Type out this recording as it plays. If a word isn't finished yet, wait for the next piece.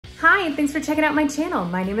Hi, and thanks for checking out my channel.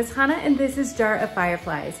 My name is Chana, and this is Jar of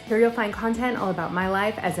Fireflies. Here you'll find content all about my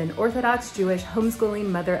life as an Orthodox Jewish homeschooling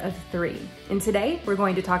mother of 3. And today, we're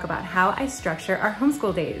going to talk about how I structure our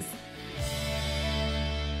homeschool days.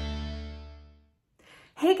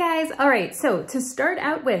 Hey guys, all right, so to start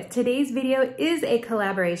out with, today's video is a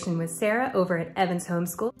collaboration with Sarah over at Evan's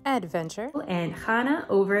Homeschool Adventure and Chana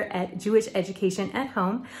over at Jewish Education at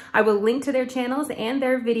Home. I will link to their channels and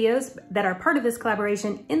their videos that are part of this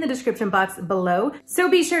collaboration in the description box below. So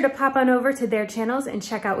be sure to pop on over to their channels and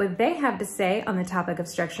check out what they have to say on the topic of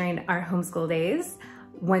structuring our homeschool days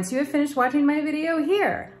once you have finished watching my video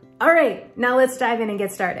here. All right, now let's dive in and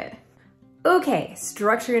get started. Okay,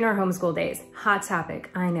 structuring our homeschool days. Hot topic,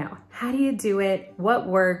 I know. How do you do it? What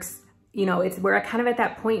works? You know, we're kind of at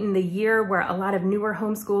that point in the year where a lot of newer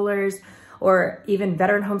homeschoolers or even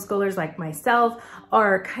veteran homeschoolers like myself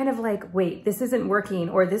are kind of like, wait, this isn't working,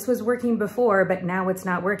 or this was working before, but now it's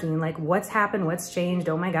not working. Like, what's happened? What's changed?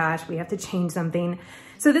 Oh my gosh, we have to change something.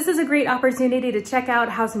 So this is a great opportunity to check out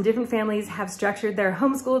how some different families have structured their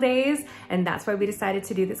homeschool days, and that's why we decided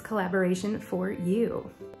to do this collaboration for you.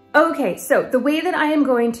 Okay, so the way that I am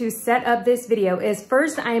going to set up this video is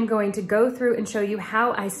first I am going to go through and show you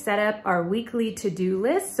how I set up our weekly to-do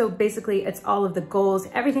list. So basically it's all of the goals,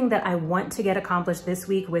 everything that I want to get accomplished this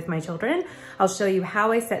week with my children. I'll show you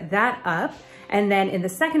how I set that up. And then in the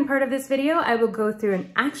second part of this video, I will go through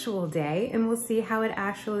an actual day and we'll see how it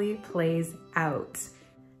actually plays out.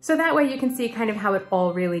 So that way you can see kind of how it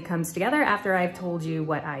all really comes together after I've told you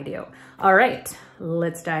what I do. All right,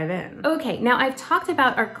 let's dive in. Okay, now I've talked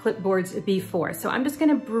about our clipboards before, so I'm just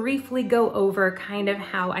gonna briefly go over kind of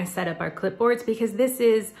how I set up our clipboards because this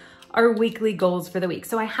is our weekly goals for the week.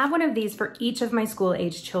 So I have one of these for each of my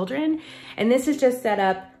school-age children, and this is just set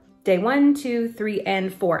up day 1, 2, 3,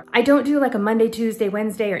 and 4. I don't do like a Monday, Tuesday,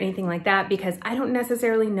 Wednesday, or anything like that because I don't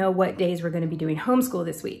necessarily know what days we're gonna be doing homeschool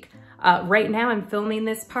this week. Right now I'm filming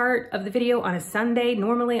this part of the video on a Sunday.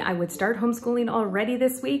 Normally I would start homeschooling already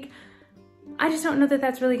this week. I just don't know that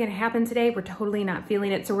that's really gonna happen today. We're totally not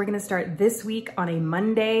feeling it. So we're gonna start this week on a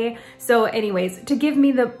Monday. So anyways, to give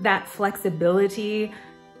me that flexibility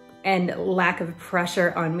and lack of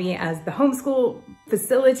pressure on me as the homeschool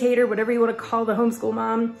facilitator, whatever you wanna call the homeschool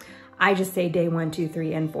mom, I just say day 1, 2,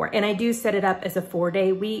 3, and 4. And I do set it up as a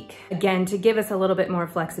 4-day week, again, to give us a little bit more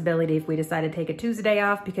flexibility if we decide to take a Tuesday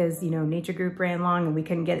off because, you know, nature group ran long and we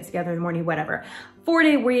couldn't get it together in the morning, whatever.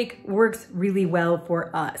 4-day week works really well for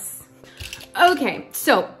us. Okay,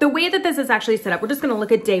 so the way that this is actually set up, we're just gonna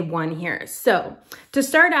look at day 1 here. So to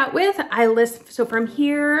start out with, I list, so from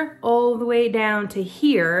here all the way down to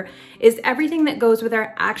here is everything that goes with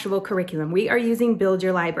our actual curriculum. We are using Build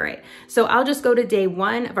Your Library. So I'll just go to day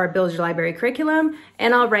 1 of our Build Your Library curriculum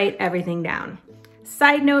and I'll write everything down.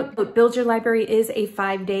 Side note, Build Your Library is a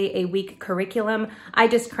 5-day-a-week curriculum. I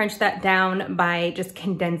just crunched that down by just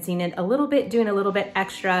condensing it a little bit, doing a little bit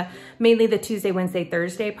extra, mainly the Tuesday, Wednesday,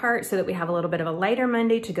 Thursday part, so that we have a little bit of a lighter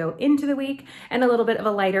Monday to go into the week and a little bit of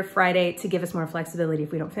a lighter Friday to give us more flexibility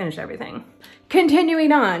if we don't finish everything.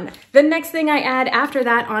 Continuing on, the next thing I add after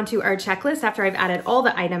that onto our checklist, after I've added all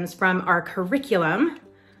the items from our curriculum,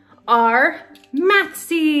 are math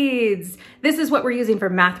seeds. This is what we're using for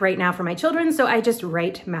math right now for my children, so I just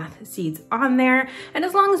write math seeds on there. And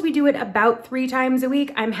as long as we do it about 3 times a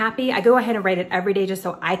week, I'm happy. I go ahead and write it every day just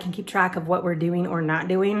so I can keep track of what we're doing or not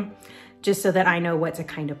doing, just so that I know what to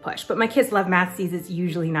kind of push. But my kids love math seeds, it's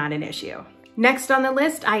usually not an issue. Next on the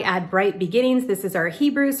list, I add Bright Beginnings. This is our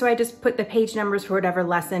Hebrew, so I just put the page numbers for whatever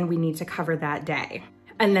lesson we need to cover that day.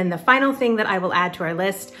 And then the final thing that I will add to our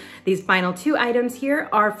list, these final 2 items here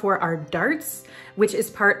are for our darts, which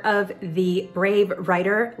is part of the Brave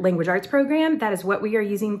Writer Language Arts program. That is what we are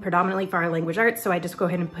using predominantly for our language arts. So I just go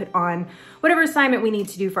ahead and put on whatever assignment we need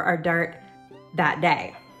to do for our dart that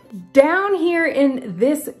day. Down here in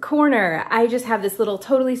this corner, I just have this little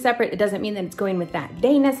totally separate, it doesn't mean that it's going with that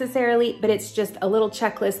day necessarily, but it's just a little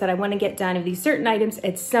checklist that I want to get done of these certain items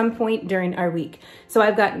at some point during our week. So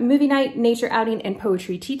I've got movie night, nature outing, and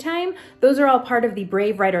poetry tea time. Those are all part of the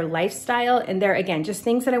Brave Writer lifestyle, and they're, again, just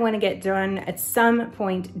things that I want to get done at some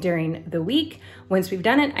point during the week. Once we've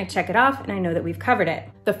done it, I check it off and I know that we've covered it.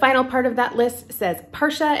 The final part of that list says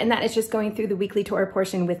Parsha, and that is just going through the weekly Torah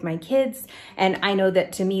portion with my kids. And I know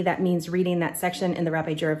that to me, that means reading that section in the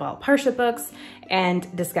Rabbi Jeraval Parsha books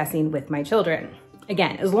and discussing with my children.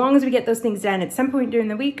 Again, as long as we get those things done at some point during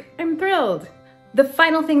the week, I'm thrilled. The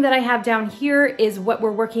final thing that I have down here is what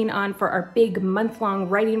we're working on for our big month-long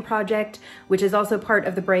writing project, which is also part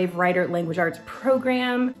of the Brave Writer Language Arts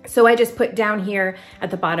program. So I just put down here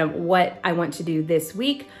at the bottom what I want to do this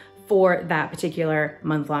week for that particular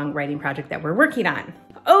month-long writing project that we're working on.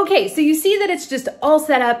 Okay, so you see that it's just all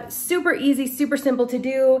set up, super easy, super simple to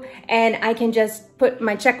do, and I can just put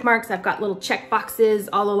my check marks. I've got little check boxes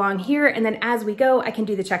all along here, and then as we go, I can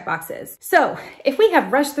do the check boxes. So if we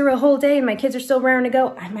have rushed through a whole day and my kids are still raring to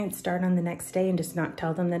go, I might start on the next day and just not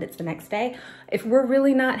tell them that it's the next day. If we're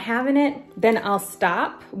really not having it, then I'll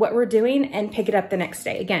stop what we're doing and pick it up the next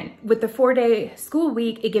day. Again, with the 4-day school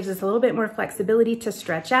week, it gives us a little bit more flexibility to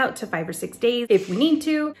stretch out to 5 or 6 days if we need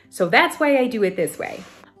to. So that's why I do it this way.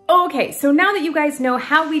 Okay, so now that you guys know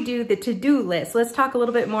how we do the to-do list, let's talk a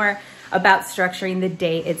little bit more about structuring the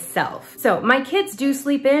day itself. So my kids do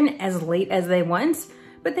sleep in as late as they want,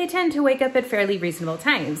 but they tend to wake up at fairly reasonable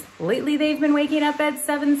times. Lately, they've been waking up at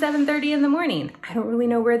 7:30 in the morning. I don't really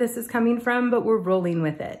know where this is coming from, but we're rolling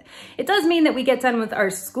with it. It does mean that we get done with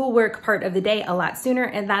our schoolwork part of the day a lot sooner,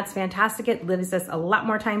 and that's fantastic. It gives us a lot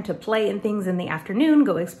more time to play and things in the afternoon,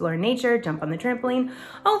 go explore nature, jump on the trampoline,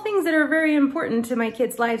 all things that are very important to my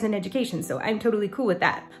kids' lives and education, so I'm totally cool with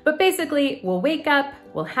that. But basically, we'll wake up,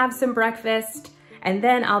 we'll have some breakfast, and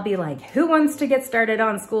then I'll be like, who wants to get started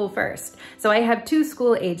on school first? So I have 2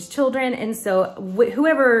 school-aged children, and so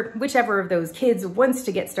whichever of those kids wants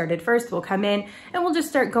to get started first will come in, and we'll just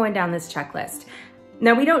start going down this checklist.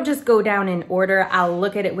 Now, we don't just go down in order. I'll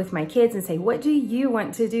look at it with my kids and say, what do you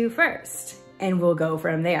want to do first? And we'll go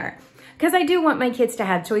from there. Because I do want my kids to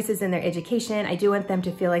have choices in their education. I do want them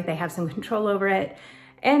to feel like they have some control over it.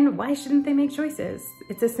 And why shouldn't they make choices?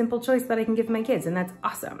 It's a simple choice that I can give my kids, and that's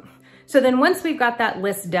awesome. So then once we've got that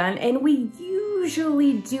list done, and we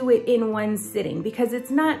usually do it in one sitting because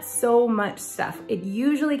it's not so much stuff. It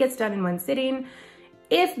usually gets done in one sitting.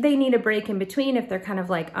 If they need a break in between, if they're kind of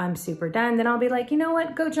like, I'm super done, then I'll be like, you know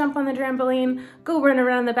what? Go jump on the trampoline, go run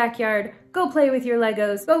around the backyard, go play with your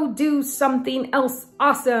Legos, go do something else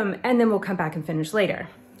awesome, and then we'll come back and finish later.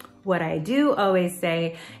 What I do always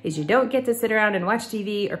say is you don't get to sit around and watch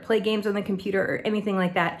TV or play games on the computer or anything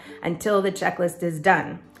like that until the checklist is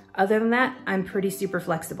done. Other than that, I'm pretty super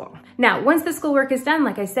flexible. Now, once the schoolwork is done,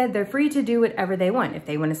 like I said, they're free to do whatever they want. If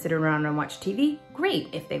they want to sit around and watch TV, great.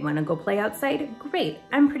 If they want to go play outside, great.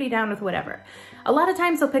 I'm pretty down with whatever. A lot of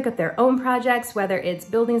times they'll pick up their own projects, whether it's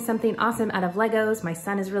building something awesome out of Legos. My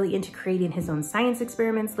son is really into creating his own science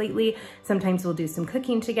experiments lately. Sometimes we'll do some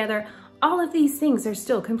cooking together. All of these things are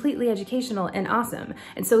still completely educational and awesome.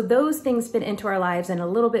 And so those things fit into our lives in a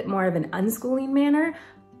little bit more of an unschooling manner.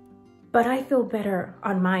 But I feel better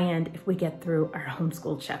on my end if we get through our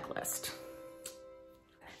homeschool checklist.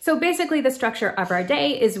 So basically the structure of our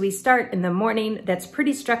day is we start in the morning, that's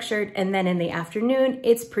pretty structured, and then in the afternoon,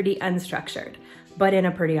 it's pretty unstructured, but in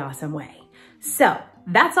a pretty awesome way. So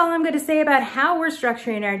that's all I'm gonna say about how we're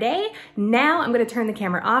structuring our day. Now I'm gonna turn the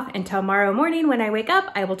camera off, and tomorrow morning when I wake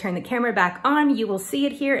up, I will turn the camera back on. You will see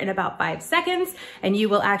it here in about 5 seconds, and you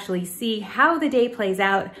will actually see how the day plays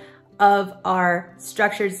out of our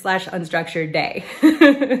structured / unstructured day.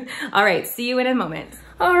 All right, see you in a moment.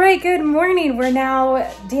 All right, good morning. We're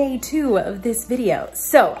now day 2 of this video.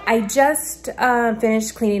 So I just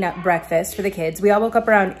finished cleaning up breakfast for the kids. We all woke up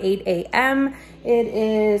around 8 a.m. It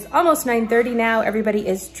is almost 9:30 now. Everybody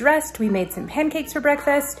is dressed. We made some pancakes for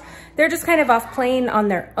breakfast. They're just kind of off playing on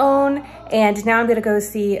their own. And now I'm gonna go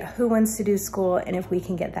see who wants to do school and if we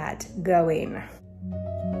can get that going.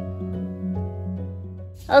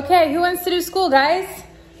 Okay, who wants to do school, guys?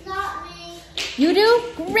 Not me. You do?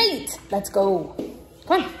 Great. Let's go.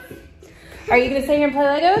 Come on. Are you gonna stay here and play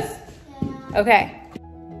Legos? Yeah. Okay.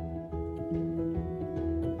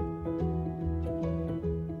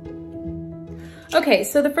 Okay,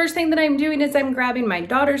 so the first thing that I'm doing is I'm grabbing my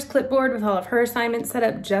daughter's clipboard with all of her assignments set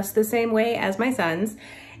up just the same way as my son's.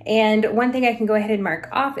 And one thing I can go ahead and mark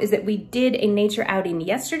off is that we did a nature outing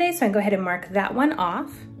yesterday, so I can go ahead and mark that one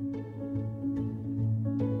off.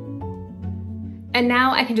 And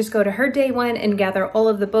now I can just go to her day 1 and gather all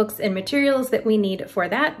of the books and materials that we need for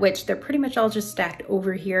that, which they're pretty much all just stacked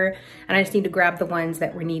over here. And I just need to grab the ones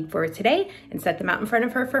that we need for today and set them out in front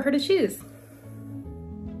of her for her to choose.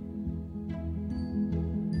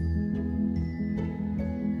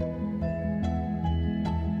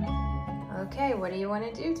 Okay, what do you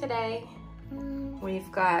want to do today?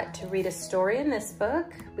 We've got to read a story in this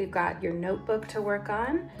book. We've got your notebook to work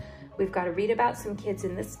on. We've got to read about some kids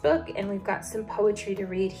in this book, and we've got some poetry to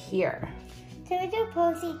read here. Can we do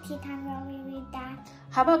poetry tea time while we read that?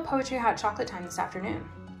 How about poetry hot chocolate time this afternoon?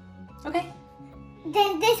 Okay.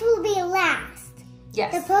 Then this will be last.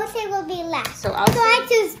 Yes. The poetry will be last. So I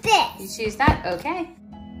choose this. You choose that? Okay.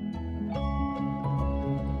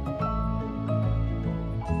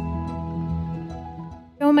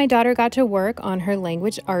 So my daughter got to work on her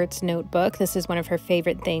language arts notebook. This is one of her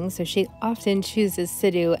favorite things, so she often chooses to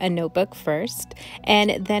do a notebook first.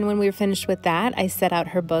 And then when we were finished with that, I set out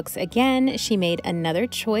her books again. She made another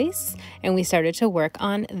choice, and we started to work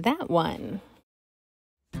on that one.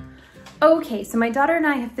 Okay, so my daughter and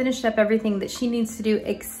I have finished up everything that she needs to do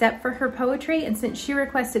except for her poetry, and since she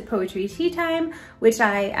requested poetry tea time, which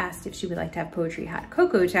I asked if she would like to have poetry hot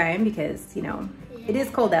cocoa time because, you know, it is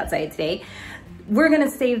cold outside today, we're gonna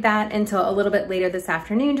save that until a little bit later this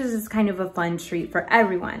afternoon, just as kind of a fun treat for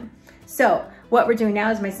everyone. So what we're doing now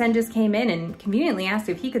is my son just came in and conveniently asked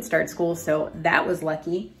if he could start school, so that was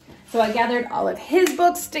lucky. So I gathered all of his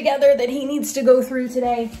books together that he needs to go through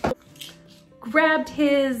today, grabbed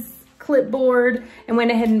his clipboard and went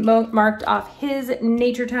ahead and marked off his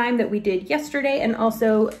nature time that we did yesterday, and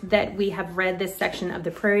also that we have read this section of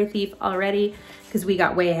the Prairie Thief already because we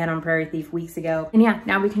got way ahead on Prairie Thief weeks ago. And yeah,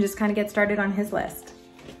 now we can just kind of get started on his list.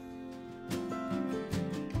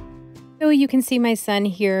 So you can see my son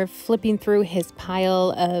here flipping through his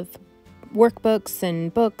pile of workbooks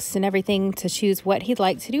and books and everything to choose what he'd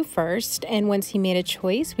like to do first. And once he made a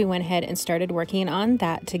choice, we went ahead and started working on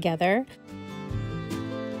that together.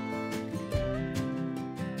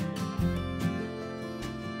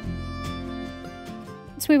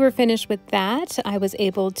 Once we were finished with that, I was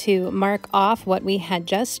able to mark off what we had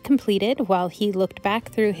just completed while he looked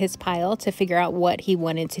back through his pile to figure out what he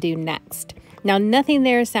wanted to do next. Now, nothing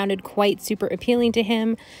there sounded quite super appealing to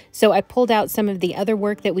him, so I pulled out some of the other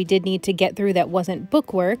work that we did need to get through that wasn't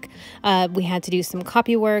book work. We had to do some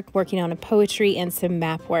copy work, working on a poetry, and some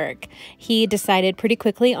map work. He decided pretty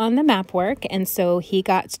quickly on the map work, and so he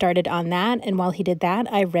got started on that, and while he did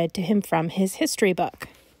that, I read to him from his history book.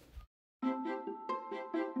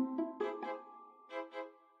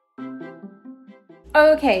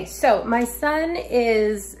 Okay, so my son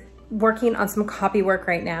is working on some copy work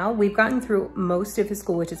right now. We've gotten through most of his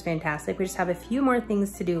school, which is fantastic. We just have a few more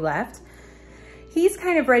things to do left. He's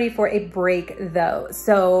kind of ready for a break though.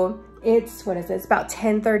 So it's, what is it? It's about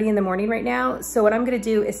 10:30 in the morning right now. So what I'm gonna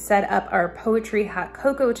do is set up our poetry hot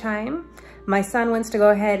cocoa time. My son wants to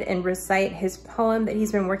go ahead and recite his poem that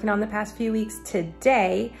he's been working on the past few weeks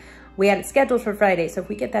today. We had it scheduled for Friday, so if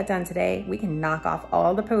we get that done today, we can knock off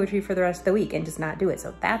all the poetry for the rest of the week and just not do it.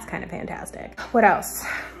 So that's kind of fantastic. What else?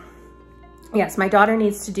 Yes, my daughter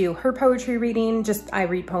needs to do her poetry reading. I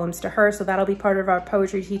read poems to her, so that'll be part of our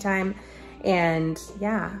poetry tea time. And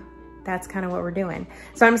yeah, that's kind of what we're doing.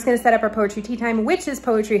 So I'm just gonna set up our poetry tea time, which is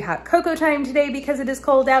poetry hot cocoa time today because it is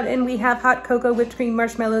cold out and we have hot cocoa, whipped cream,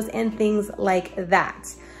 marshmallows, and things like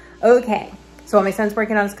that. Okay, so while my son's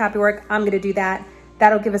working on his copy work, I'm gonna do that.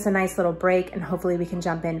 That'll give us a nice little break, and hopefully we can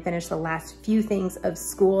jump in, finish the last few things of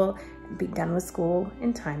school, and be done with school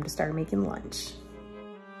in time to start making lunch.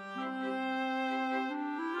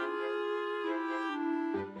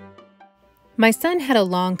 My son had a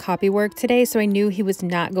long copy work today, so I knew he was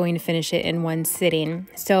not going to finish it in one sitting.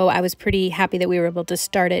 So I was pretty happy that we were able to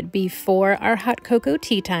start it before our hot cocoa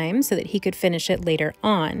tea time so that he could finish it later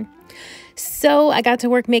on. So I got to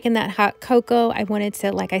work making that hot cocoa. I wanted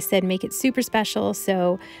to, like I said, make it super special.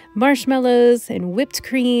 So marshmallows and whipped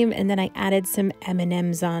cream, and then I added some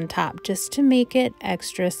M&Ms on top just to make it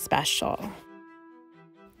extra special.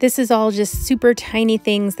 This is all just super tiny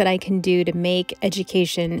things that I can do to make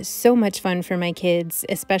education so much fun for my kids,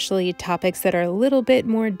 especially topics that are a little bit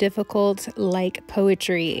more difficult, like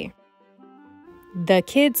poetry. The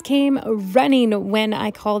kids came running when I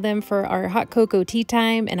called them for our hot cocoa tea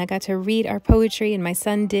time, and I got to read our poetry, and my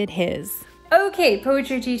son did his. Okay,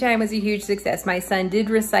 poetry tea time was a huge success. My son did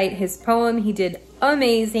recite his poem. He did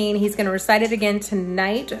amazing. He's gonna recite it again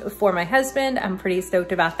tonight for my husband. I'm pretty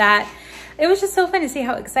stoked about that. It was just so fun to see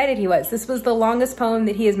how excited he was. This was the longest poem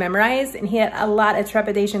that he has memorized, and he had a lot of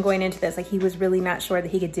trepidation going into this. Like, he was really not sure that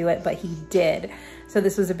he could do it, but he did. So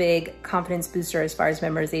this was a big confidence booster as far as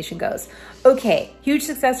memorization goes. Okay, huge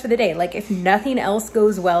success for the day. Like, if nothing else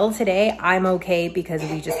goes well today, I'm okay because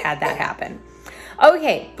we just had that happen.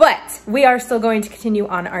 Okay, but we are still going to continue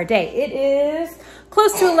on our day. It is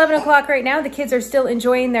close to 11 o'clock right now. The kids are still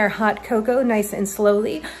enjoying their hot cocoa nice and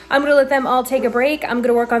slowly. I'm gonna let them all take a break. I'm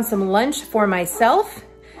gonna work on some lunch for myself,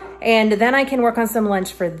 and then I can work on some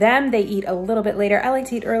lunch for them. They eat a little bit later. I like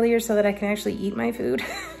to eat earlier so that I can actually eat my food.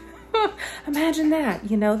 Imagine that,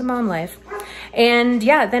 you know, the mom life. And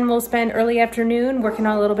yeah, then we'll spend early afternoon working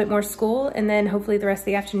on a little bit more school, and then hopefully the rest of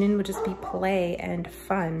the afternoon will just be play and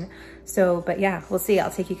fun. So, but yeah, we'll see. I'll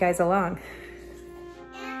take you guys along.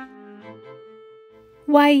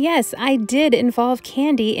 Why, yes, I did involve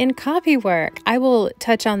candy in copy work. I will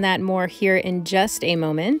touch on that more here in just a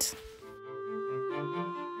moment.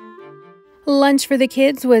 Lunch for the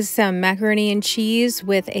kids was some macaroni and cheese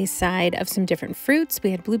with a side of some different fruits.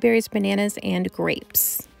 We had blueberries, bananas, and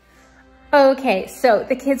grapes. Okay, so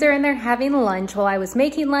the kids are in there having lunch. While I was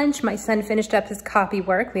making lunch, my son finished up his copy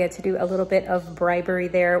work. We had to do a little bit of bribery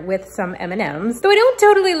there with some M&Ms. Though I don't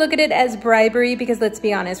totally look at it as bribery because let's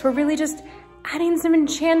be honest, we're really just adding some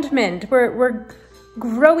enchantment. We're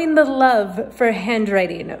growing the love for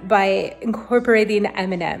handwriting by incorporating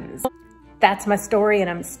M&Ms. That's my story and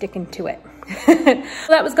I'm sticking to it. While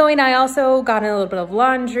that was going, I also got in a little bit of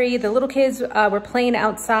laundry. The little kids were playing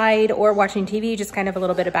outside or watching TV, just kind of a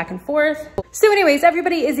little bit of back and forth. So anyways,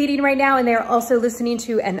 everybody is eating right now and they're also listening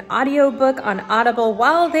to an audiobook on Audible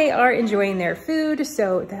while they are enjoying their food.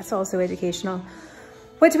 So that's also educational.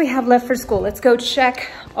 What do we have left for school? Let's go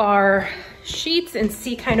check our sheets and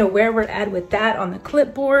see kind of where we're at with that on the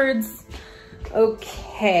clipboards.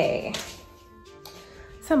 Okay.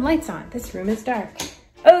 Some lights on. This room is dark.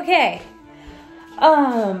 Okay.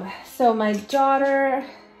 So my daughter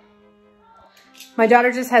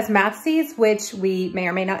just has math seeds, which we may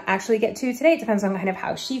or may not actually get to today. It depends on kind of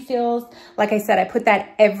how she feels. Like I said, I put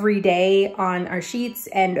that every day on our sheets,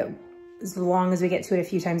 and as long as we get to it a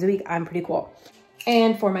few times a week, I'm pretty cool.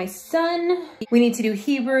 And for my son, we need to do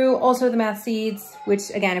Hebrew, also the math seeds,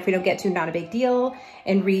 which again, if we don't get to, not a big deal,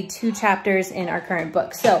 and read 2 chapters in our current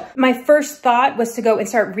book. So my first thought was to go and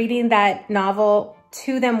start reading that novel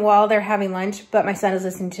to them while they're having lunch, but my son is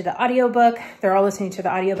listening to the audiobook. They're all listening to the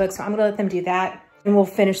audiobook, so I'm gonna let them do that, and we'll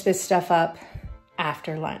finish this stuff up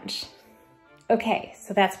after lunch. Okay,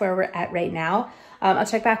 so that's where we're at right now. I'll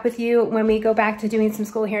check back with you when we go back to doing some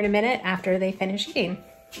school here in a minute after they finish eating.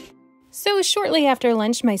 So shortly after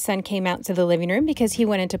lunch, my son came out to the living room because he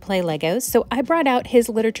wanted to play Legos. So I brought out his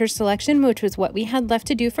literature selection, which was what we had left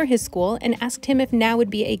to do for his school, and asked him if now would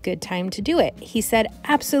be a good time to do it. He said,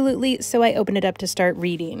 absolutely, so I opened it up to start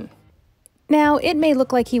reading. Now, it may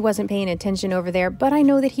look like he wasn't paying attention over there, but I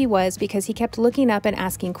know that he was because he kept looking up and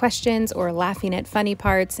asking questions or laughing at funny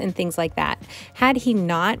parts and things like that. Had he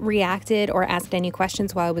not reacted or asked any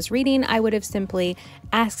questions while I was reading, I would have simply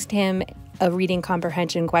asked him a reading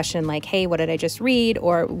comprehension question like, hey, what did I just read?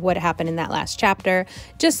 Or what happened in that last chapter?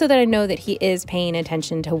 Just so that I know that he is paying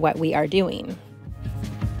attention to what we are doing.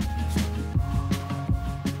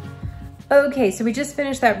 Okay, so we just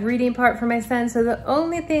finished that reading part for my son. So the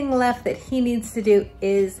only thing left that he needs to do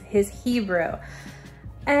is his Hebrew.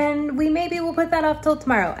 And maybe we'll put that off till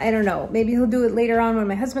tomorrow. I don't know. Maybe he'll do it later on when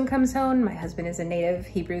my husband comes home. My husband is a native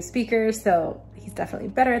Hebrew speaker, so he's definitely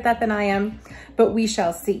better at that than I am, but we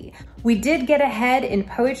shall see. We did get ahead in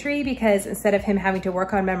poetry because instead of him having to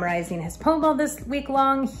work on memorizing his poem all this week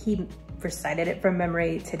long, he recited it from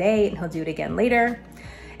memory today and he'll do it again later.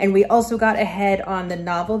 And we also got ahead on the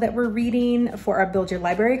novel that we're reading for our Build Your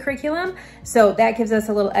Library curriculum. So that gives us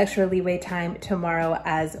a little extra leeway time tomorrow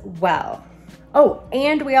as well. Oh,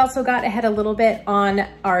 and we also got ahead a little bit on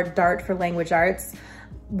our DART for language arts.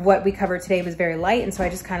 What we covered today was very light, and so I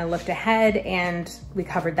just kind of looked ahead and we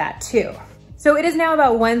covered that too. So it is now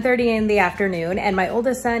about 1:30 in the afternoon, and my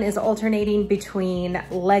oldest son is alternating between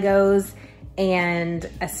Legos and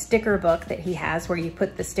a sticker book that he has where you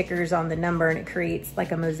put the stickers on the number and it creates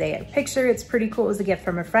like a mosaic picture. It's pretty cool. It was a gift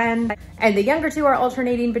from a friend. And the younger two are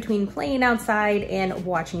alternating between playing outside and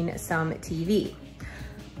watching some TV.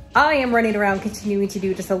 I am running around continuing to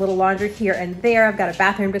do just a little laundry here and there. I've got a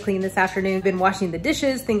bathroom to clean this afternoon, been washing the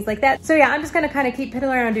dishes, things like that. So yeah, I'm just gonna kind of keep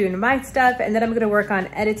piddling around doing my stuff, and then I'm gonna work on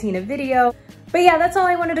editing a video. But yeah, that's all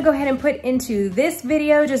I wanted to go ahead and put into this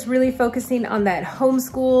video, just really focusing on that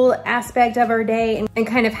homeschool aspect of our day and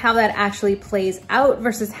kind of how that actually plays out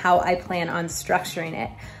versus how I plan on structuring it.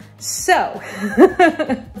 So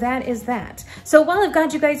that is that. So while I've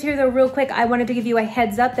got you guys here though real quick, I wanted to give you a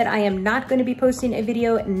heads up that I am not going to be posting a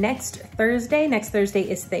video next Thursday. Next Thursday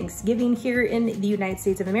is Thanksgiving here in the United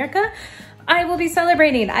States of America. I will be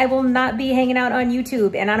celebrating. I will not be hanging out on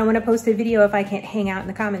YouTube, and I don't want to post a video if I can't hang out in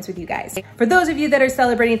the comments with you guys. For those of you that are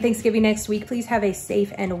celebrating Thanksgiving next week, please have a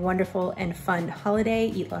safe and wonderful and fun holiday.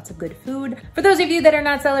 Eat lots of good food. For those of you that are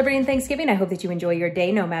not celebrating Thanksgiving, I hope that you enjoy your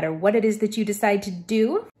day no matter what it is that you decide to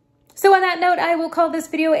do. So on that note, I will call this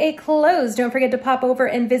video a close. Don't forget to pop over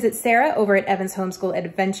and visit Sarah over at Evan's Homeschool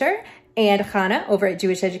Adventure and Chana over at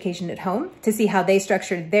Jewish Education at Home to see how they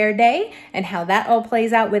structured their day and how that all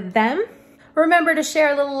plays out with them. Remember to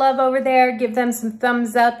share a little love over there, give them some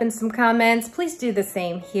thumbs up and some comments. Please do the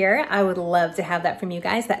same here. I would love to have that from you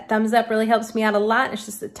guys. That thumbs up really helps me out a lot. It's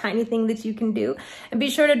just a tiny thing that you can do. And be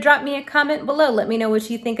sure to drop me a comment below. Let me know what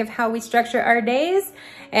you think of how we structure our days.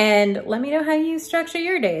 And let me know how you structure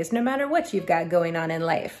your days, no matter what you've got going on in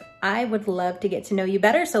life. I would love to get to know you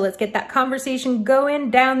better, so let's get that conversation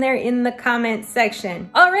going down there in the comments section.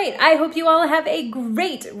 All right, I hope you all have a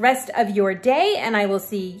great rest of your day, and I will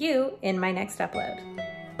see you in my next upload.